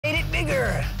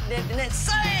here.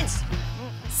 Science!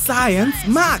 Science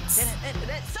Max.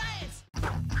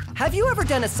 Have you ever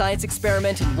done a science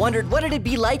experiment and wondered what it'd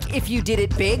be like if you did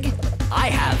it big? I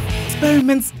have.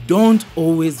 Experiments don't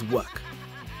always work.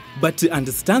 But to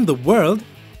understand the world,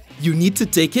 you need to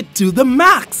take it to the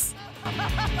max.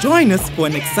 Join us for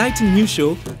an exciting new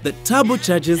show that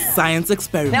turbocharges science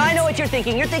experiments. Now I know what you're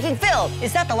thinking. You're thinking, Phil,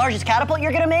 is that the largest catapult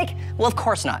you're gonna make? Well, of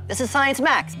course not. This is Science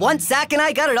Max. Once Zach and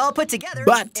I got it all put together,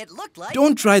 But it looked like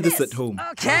don't try this at home.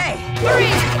 Okay.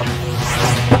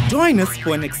 Join us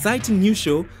for an exciting new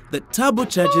show that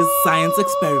turbocharges science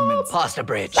experiments. Pasta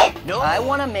bridge. No. I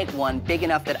want to make one big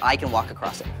enough that I can walk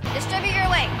across it. Distribute your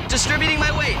weight. Distributing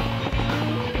my weight.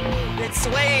 It's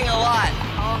swaying a lot.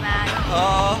 Oh,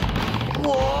 man.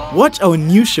 Whoa. Watch our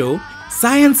new show,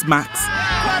 Science Max,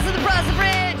 Crossing the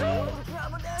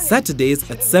bridge. Saturdays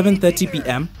at 7:30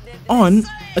 p.m. on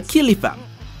Akili Fam,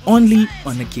 only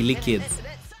on Akili Kids.